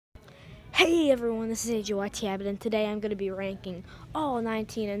Hey everyone, this is AJYT Abbott, and today I'm going to be ranking all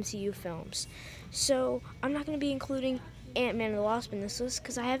 19 MCU films. So, I'm not going to be including Ant-Man and the Wasp in this list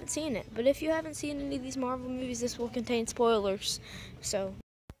because I haven't seen it. But if you haven't seen any of these Marvel movies, this will contain spoilers. So,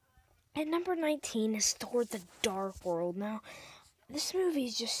 at number 19 is Thor the Dark World. Now, this movie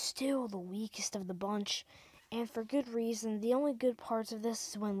is just still the weakest of the bunch, and for good reason. The only good parts of this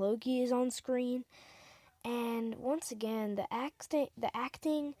is when Loki is on screen. And once again, the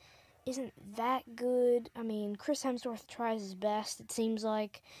acting isn't that good. I mean, Chris Hemsworth tries his best, it seems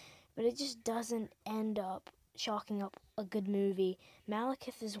like, but it just doesn't end up chalking up a good movie.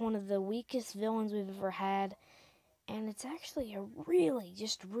 Malekith is one of the weakest villains we've ever had, and it's actually a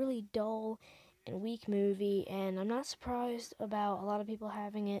really dull and weak movie, and I'm not surprised about a lot of people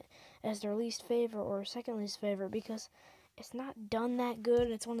having it as their least favorite or second least favorite because it's not done that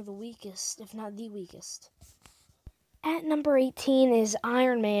good. It's one of the weakest, if not the weakest. At number 18 is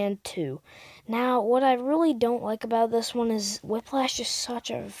Iron Man 2. Now, what I really don't like about this one is Whiplash is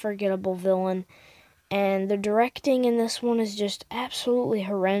such a forgettable villain, and the directing in this one is just absolutely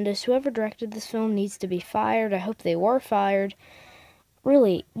horrendous. Whoever directed this film needs to be fired. I hope they were fired.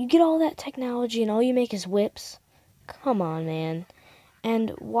 Really, you get all that technology and all you make is whips? Come on, man.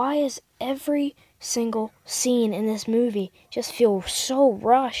 And why is every single scene in this movie just feel so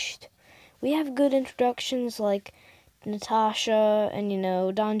rushed? We have good introductions like Natasha and,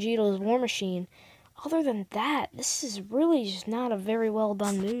 Don Cheadle's War Machine. Other than that, this is really just not a very well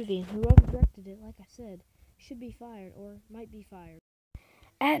done movie. Whoever directed it, like I said, should be fired or might be fired.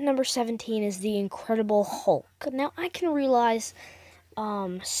 At number 17 is The Incredible Hulk. Now, I can realize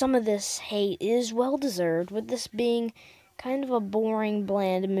some of this hate is well deserved, with this being kind of a boring,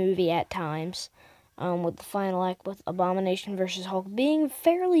 bland movie at times, with the final act with Abomination vs. Hulk being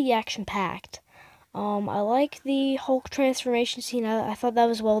fairly action-packed. I like the Hulk transformation scene. I thought that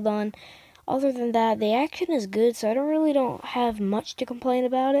was well done. Other than that, the action is good, so I don't have much to complain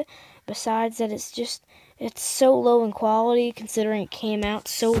about it, besides that it's so low in quality considering it came out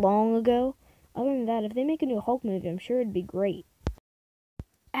so long ago. Other than that, if they make a new Hulk movie, I'm sure it'd be great.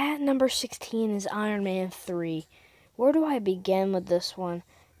 At number 16 is Iron Man 3. Where do I begin with this one?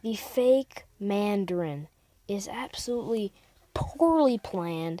 The fake Mandarin is absolutely poorly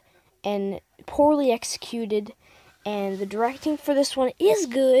planned and poorly executed, and the directing for this one is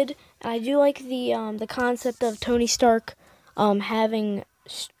good. I do like the concept of Tony Stark having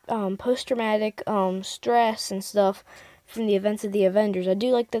post-traumatic stress and stuff from the events of the Avengers. I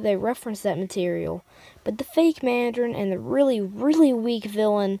do like that they reference that material, but the fake Mandarin and the really weak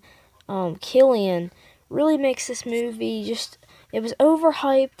villain Killian really makes this movie it was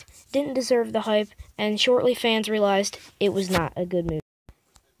overhyped, didn't deserve the hype, and shortly fans realized it was not a good movie.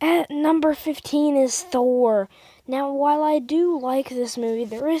 At number 15 is Thor. Now, while I do like this movie,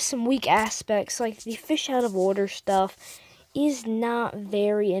 there is some weak aspects, like the fish out of water stuff is not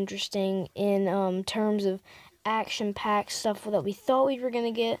very interesting in terms of action-packed stuff that we thought we were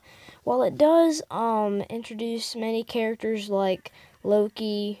going to get. While it does introduce many characters like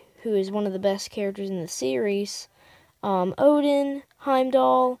Loki, who is one of the best characters in the series, Odin,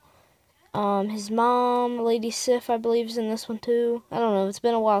 Heimdall, his mom, Lady Sif, I believe, is in this one too. I don't know, it's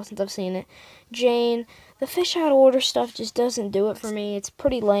been a while since I've seen it. Jane. The fish out of water stuff just doesn't do it for me. It's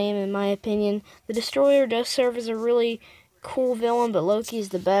pretty lame, in my opinion. The Destroyer does serve as a really cool villain, but Loki is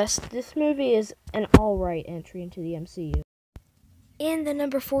the best. This movie is an alright entry into the MCU. And the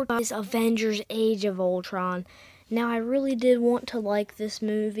number 4 is Avengers Age of Ultron. Now, I really did want to like this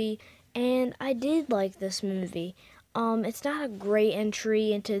movie, and I did like this movie. It's not a great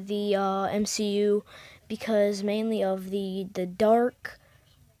entry into the MCU because mainly of the dark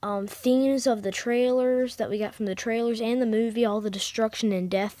themes of the trailers that we got from the trailers and the movie, all the destruction and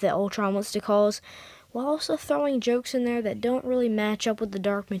death that Ultron wants to cause, while also throwing jokes in there that don't really match up with the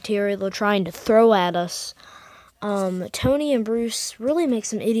dark material they're trying to throw at us. Tony and Bruce really make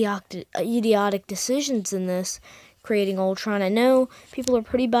some idiotic decisions in this, creating Ultron. I know people are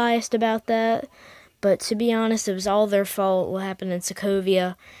pretty biased about that, but to be honest, it was all their fault what happened in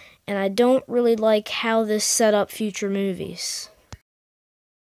Sokovia, and I don't really like how this set up future movies.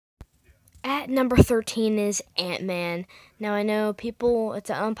 At number 13 is Ant-Man. Now, I know it's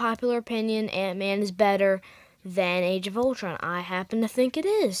an unpopular opinion, Ant-Man is better than Age of Ultron. I happen to think it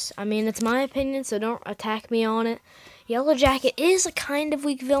is. I mean, it's my opinion, so don't attack me on it. Yellow Jacket is a kind of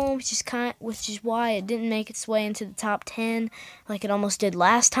weak villain, which is why it didn't make its way into the top 10 like it almost did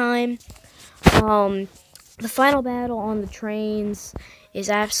last time. The final battle on the trains is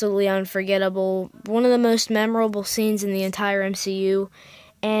absolutely unforgettable. One of the most memorable scenes in the entire MCU.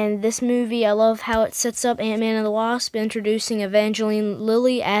 And this movie, I love how it sets up Ant-Man and the Wasp, introducing Evangeline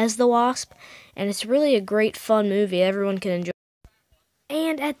Lilly as the Wasp. And it's really a great, fun movie everyone can enjoy.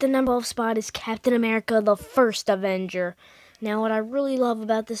 And at the number 12 spot is Captain America, the First Avenger. Now, what I really love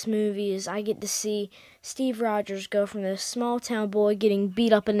about this movie is I get to see Steve Rogers go from this small-town boy getting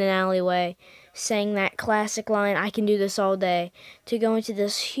beat up in an alleyway, saying that classic line, "I can do this all day," to go into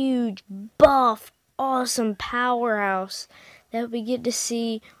this huge, buff, awesome powerhouse that we get to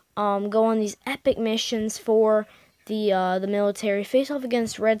see go on these epic missions for the military, face off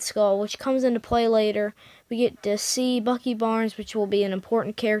against Red Skull, which comes into play later. We get to see Bucky Barnes, which will be an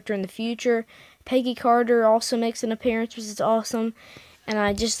important character in the future. Peggy Carter also makes an appearance, which is awesome. And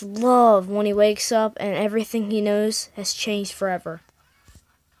I just love when he wakes up and everything he knows has changed forever.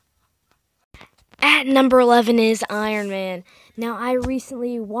 At number 11 is Iron Man. Now, I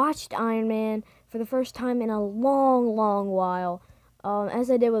recently watched Iron Man for the first time in a long, long while. As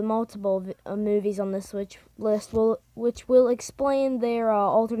I did with multiple movies on this list, which will explain their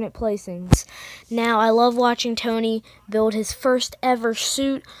alternate placings. Now, I love watching Tony build his first ever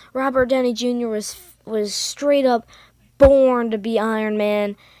suit. Robert Downey Jr. was straight up born to be Iron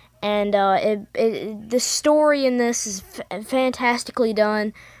Man, and the story in this is fantastically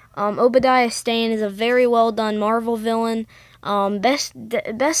done. Obadiah Stane is a very well done Marvel villain. Best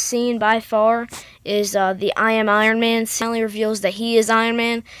scene by far is the "I am Iron Man" finally reveals that he is Iron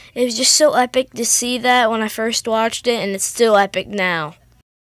Man. It was just so epic to see that when I first watched it, and it's still epic now.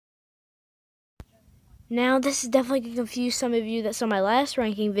 Now, this is definitely going to confuse some of you that saw my last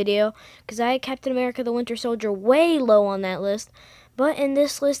ranking video, because I had Captain America the Winter Soldier way low on that list. But in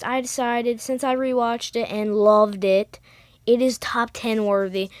this list, I decided, since I rewatched it and loved it, it is top 10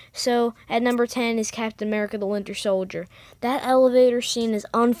 worthy. So, at number 10 is Captain America the Winter Soldier. That elevator scene is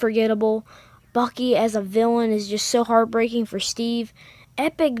unforgettable. Bucky as a villain is just so heartbreaking for Steve.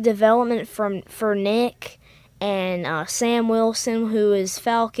 Epic development for Nick and Sam Wilson, who is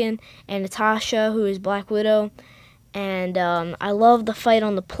Falcon, and Natasha, who is Black Widow. And I love the fight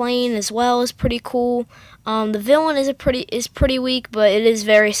on the plane as well. It's pretty cool. The villain is pretty weak, but it is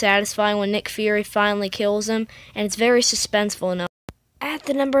very satisfying when Nick Fury finally kills him, and it's very suspenseful enough. At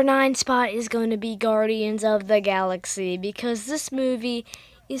the number 9 spot is going to be Guardians of the Galaxy, because this movie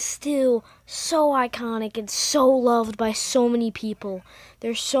is still so iconic and so loved by so many people.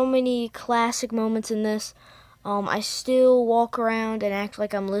 There's so many classic moments in this. I still walk around and act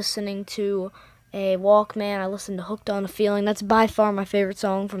like I'm listening to a Walkman. I listen to Hooked on a Feeling. That's by far my favorite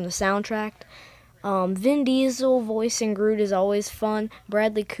song from the soundtrack. Vin Diesel voicing Groot is always fun.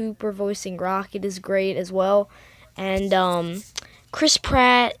 Bradley Cooper voicing Rocket is great as well. And Chris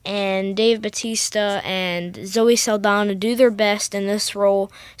Pratt and Dave Bautista and Zoe Saldana do their best in this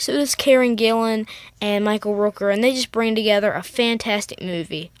role. So does Karen Gillan and Michael Rooker, and they just bring together a fantastic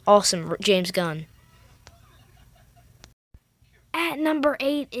movie. Awesome, James Gunn. At number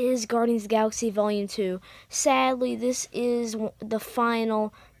 8 is Guardians of the Galaxy Volume 2. Sadly, this is the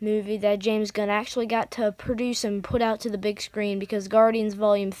final movie that James Gunn actually got to produce and put out to the big screen, because Guardians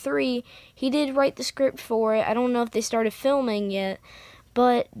Volume 3, he did write the script for it. I don't know if they started filming yet,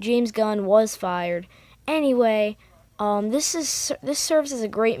 but James Gunn was fired. Anyway, this serves as a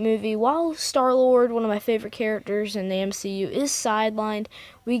great movie. While Star-Lord, one of my favorite characters in the MCU, is sidelined,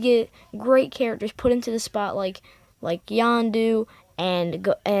 we get great characters put into the spot like Yondu and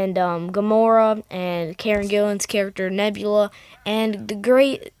Gamora and Karen Gillan's character Nebula, and the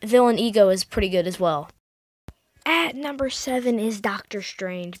great villain Ego is pretty good as well. At number 7 is Doctor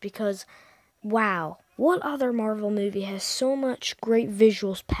Strange, because wow, what other Marvel movie has so much great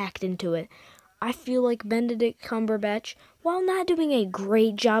visuals packed into it? I feel like Benedict Cumberbatch, while not doing a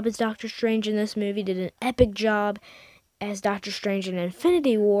great job as Doctor Strange in this movie, did an epic job as Doctor Strange in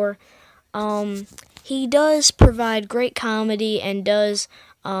Infinity War. He does provide great comedy and does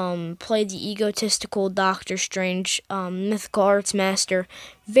play the egotistical Doctor Strange, mythical arts master,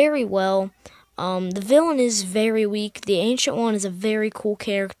 very well. The villain is very weak. The Ancient One is a very cool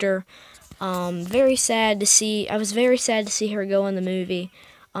character. Very sad to see. I was very sad to see her go in the movie.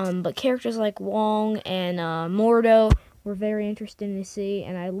 But characters like Wong and Mordo were very interesting to see,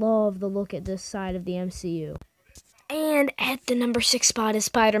 and I love the look at this side of the MCU. And at the number 6 spot is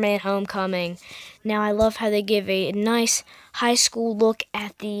Spider-Man Homecoming. Now, I love how they give a nice high school look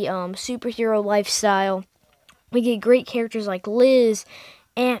at the superhero lifestyle. We get great characters like Liz,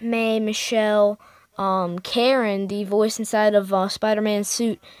 Aunt May, Michelle, Karen, the voice inside of Spider-Man's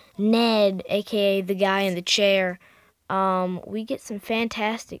suit, Ned, a.k.a. the guy in the chair. We get some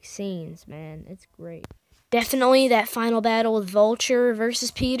fantastic scenes, man. It's great. Definitely that final battle with Vulture versus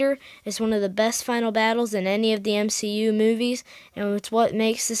Peter is one of the best final battles in any of the MCU movies, and it's what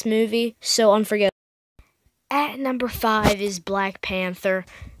makes this movie so unforgettable. At number 5 is Black Panther.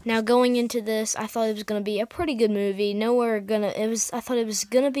 Now going into this, I thought it was gonna be a pretty good movie. I thought it was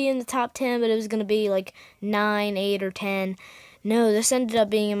gonna be in the top 10, but it was gonna be like 9, 8, or 10. No, this ended up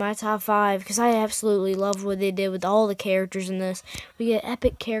being in my top 5 because I absolutely loved what they did with all the characters in this. We get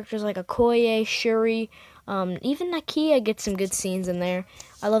epic characters like Okoye, Shuri, even Nakia gets some good scenes in there.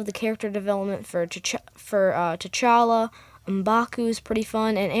 I love the character development for T'Challa. M'Baku is pretty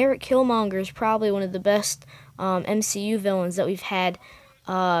fun, and Eric Killmonger is probably one of the best MCU villains that we've had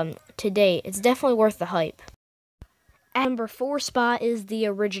to date. It's definitely worth the hype. At number 4 spot is the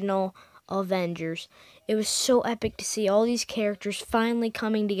original Avengers. It was so epic to see all these characters finally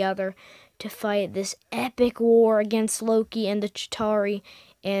coming together to fight this epic war against Loki and the Chitauri,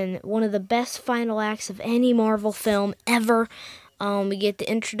 and one of the best final acts of any Marvel film ever. We get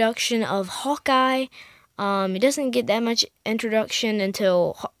the introduction of Hawkeye. He doesn't get that much introduction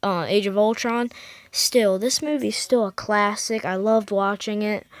until Age of Ultron. Still, this movie's still a classic. I loved watching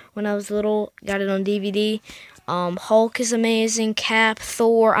it when I was little. Got it on DVD. Hulk is amazing. Cap,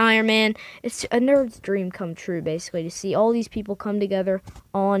 Thor, Iron Man. It's a nerd's dream come true, basically, to see all these people come together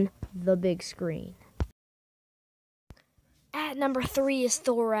on the big screen. At number 3 is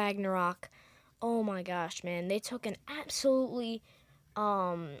Thor Ragnarok. Oh my gosh, man. They took an absolutely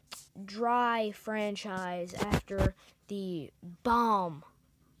dry franchise after the bomb,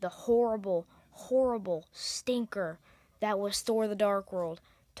 the horrible stinker that was Thor the Dark World.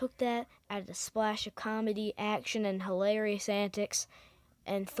 Took that, added a splash of comedy, action, and hilarious antics,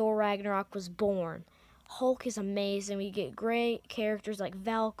 and Thor Ragnarok was born. Hulk is amazing. We get great characters like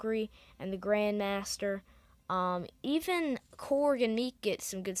Valkyrie and the Grandmaster. Even Korg and Meek get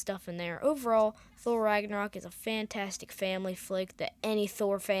some good stuff in there. Overall, Thor Ragnarok is a fantastic family flick that any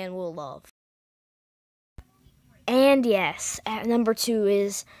Thor fan will love. And yes, at number 2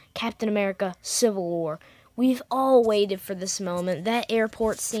 is Captain America Civil War. We've all waited for this moment. That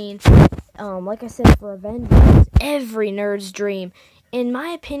airport scene, like I said, for Avengers, every nerd's dream. In my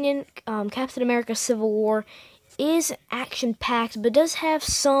opinion, Captain America Civil War is action-packed, but does have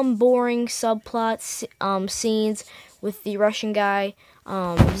some boring subplot scenes with the Russian guy,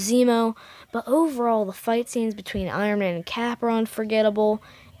 Zemo. But overall, the fight scenes between Iron Man and Cap are unforgettable,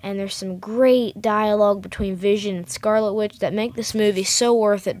 and there's some great dialogue between Vision and Scarlet Witch that make this movie so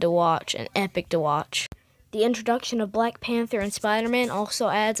worth it to watch and epic to watch. The introduction of Black Panther and Spider-Man also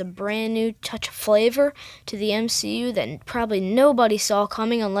adds a brand new touch of flavor to the MCU that probably nobody saw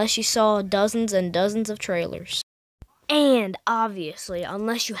coming unless you saw dozens and dozens of trailers. And obviously,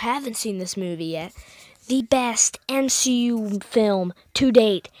 unless you haven't seen this movie yet, the best MCU film to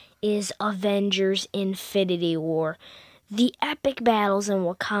date is Avengers Infinity War. The epic battles in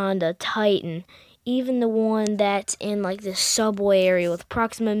Wakanda, Titan, even the one that's in like this subway area with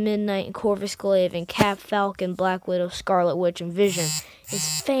Proxima Midnight and Corvus Glaive and Cap, Falcon, Black Widow, Scarlet Witch, and Vision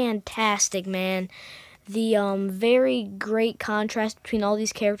is fantastic, man. The very great contrast between all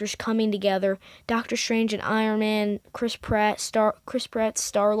these characters coming together. Doctor Strange and Iron Man, Chris Pratt's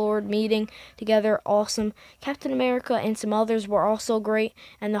Star-Lord meeting together, awesome. Captain America and some others were also great,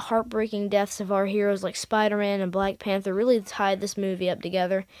 and the heartbreaking deaths of our heroes like Spider-Man and Black Panther really tied this movie up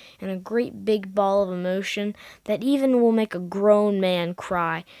together in a great big ball of emotion that even will make a grown man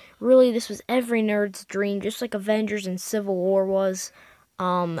cry. Really, this was every nerd's dream, just like Avengers and Civil War was.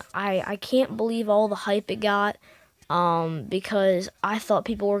 I can't believe all the hype it got, because I thought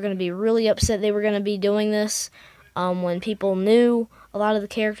people were going to be really upset they were going to be doing this, when people knew a lot of the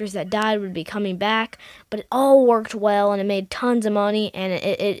characters that died would be coming back, but it all worked well, and it made tons of money, and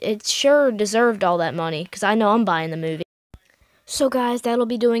it sure deserved all that money, because I know I'm buying the movie. So guys, that'll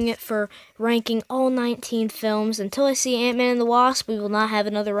be doing it for ranking all 19 films. Until I see Ant-Man and the Wasp, we will not have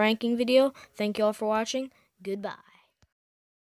another ranking video. Thank you all for watching. Goodbye.